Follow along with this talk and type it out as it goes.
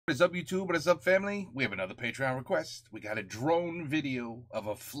What is up, YouTube? What is up, family? We have another Patreon request. We got a drone video of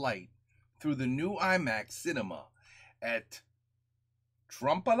a flight through the new IMAX cinema at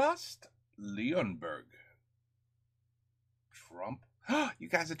Traumpalast Leonberg. Trump? You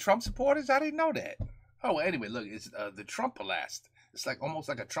guys are Trump supporters? I didn't know that. Oh, anyway, look, it's the Traumpalast. It's like almost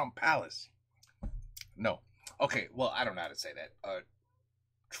like a Trump palace. No. Okay, well, I don't know how to say that.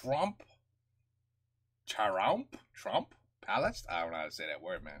 Trump? Palace? I don't know how to say that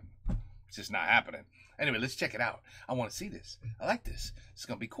word, man. It's just not happening. Anyway, let's check it out. I want to see this. I like this. It's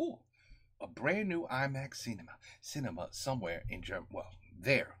going to be cool. A brand new IMAX cinema somewhere in Germany. Well,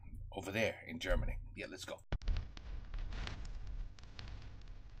 over there in Germany. Yeah, let's go.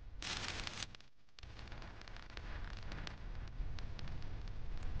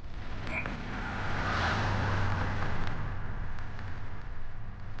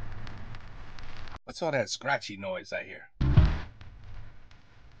 What's all that scratchy noise I hear?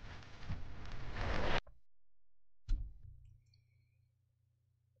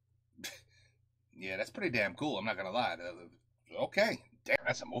 Yeah, that's pretty damn cool. I'm not gonna lie. Okay, damn,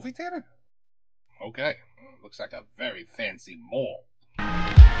 that's a movie theater? Okay, looks like a very fancy mall.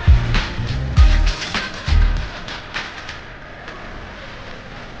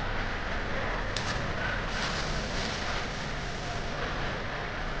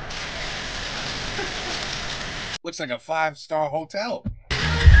 Looks like a 5-star hotel.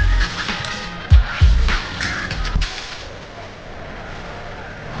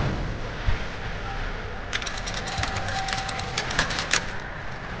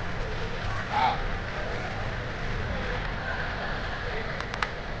 Wow.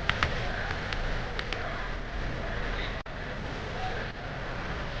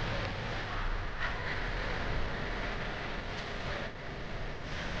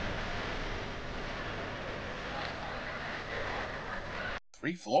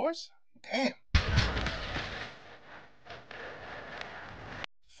 Three floors? Damn.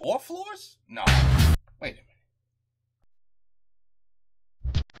 4 floors? No. Wait a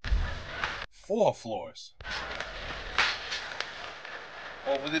minute. 4 floors.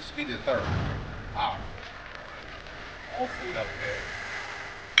 Oh, will this be the 3rd? Wow. All food up there.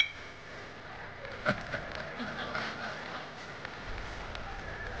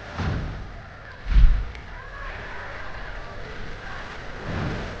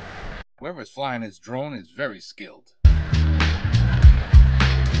 Whoever's flying this drone is very skilled.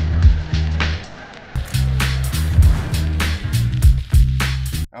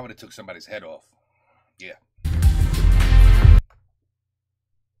 I would have took somebody's head off. Yeah.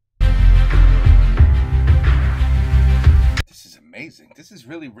 This is amazing. This is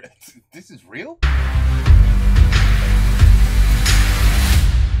really real. This is real?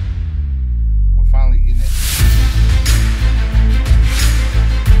 We're finally in it.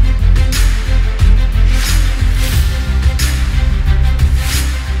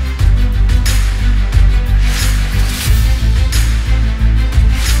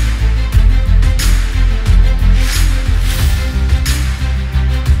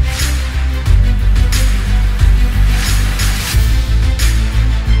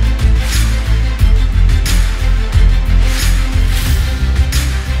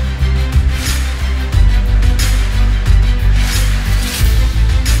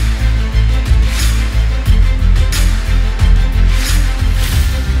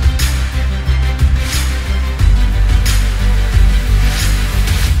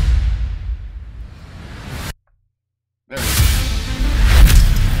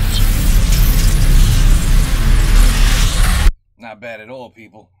 Not bad at all,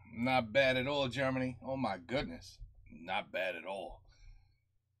 people. Not bad at all, Germany. Oh my goodness. Not bad at all.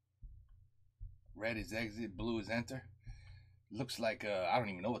 Red is exit, blue is enter. Looks like, I don't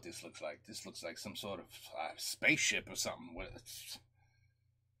even know what this looks like. This looks like some sort of spaceship or something.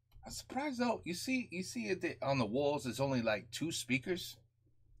 I'm surprised though. You see it on the walls, there's only like 2 speakers.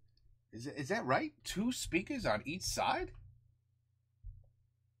 Is that right? 2 speakers on each side?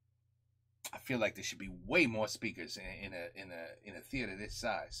 I feel like there should be way more speakers in a theater this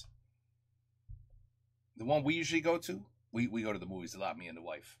size. The one we usually go to, we go to the movies a lot, me and the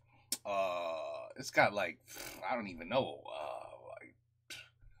wife. It's got like, I don't even know, like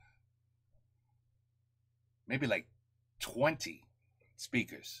maybe like 20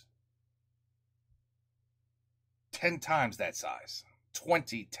 speakers. 10 times that size.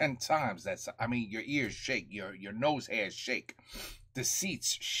 10 times that size. I mean, your ears shake, your nose hairs shake, the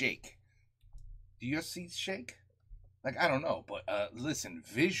seats shake. Do your seats shake? Like, I don't know, but listen,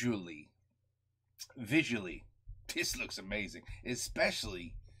 visually, this looks amazing.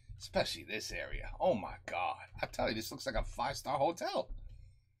 Especially this area. Oh my God. I tell you, this looks like a 5-star hotel.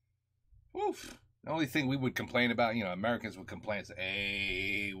 Oof. The only thing we would complain about, Americans would complain, say,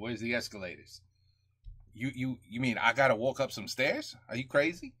 "Hey, where's the escalators?" You mean I gotta walk up some stairs? Are you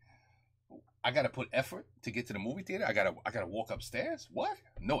crazy? I gotta put effort to get to the movie theater. I gotta walk upstairs. What?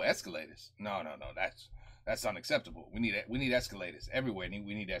 No escalators? No. That's unacceptable. We need escalators everywhere.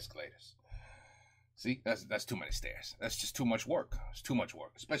 We need escalators. See, that's too many stairs. That's just too much work. It's too much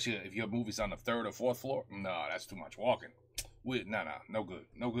work, especially if your movie's on the 3rd or 4th floor. No, that's too much walking. No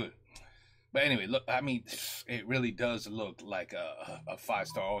good. But anyway, look, I mean, it really does look like a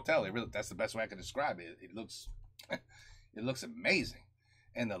 5-star hotel. That's the best way I can describe it. It looks, it looks amazing,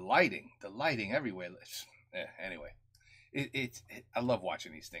 and the lighting everywhere. Anyway, I love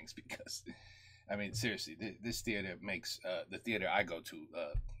watching these things because, I mean, seriously, this theater makes the theater I go to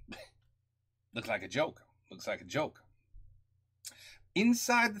look like a joke. Looks like a joke.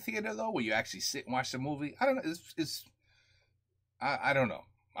 Inside the theater, though, where you actually sit and watch the movie, I don't know. I don't know.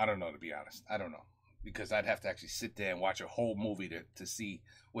 I don't know, to be honest. I don't know. Because I'd have to actually sit there and watch a whole movie to see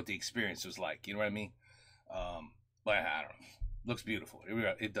what the experience was like. You know what I mean? But I don't know. Looks beautiful.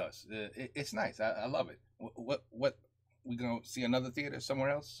 It does. It's nice. I love it. What? We going to see another theater somewhere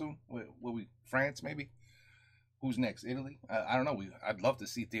else soon? Will we? France, maybe? Who's next? Italy? I don't know. I'd love to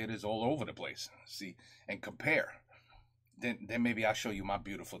see theaters all over the place. See and compare. Then maybe I'll show you my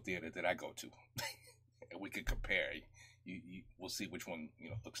beautiful theater that I go to. And we could compare. We'll see which one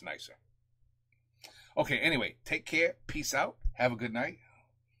looks nicer. Okay, anyway, take care. Peace out. Have a good night.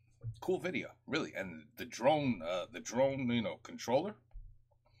 Cool video, really. And the drone controller.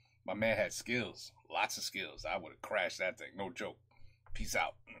 My man had skills, lots of skills. I would have crashed that thing, no joke. Peace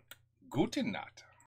out. Gute Nacht.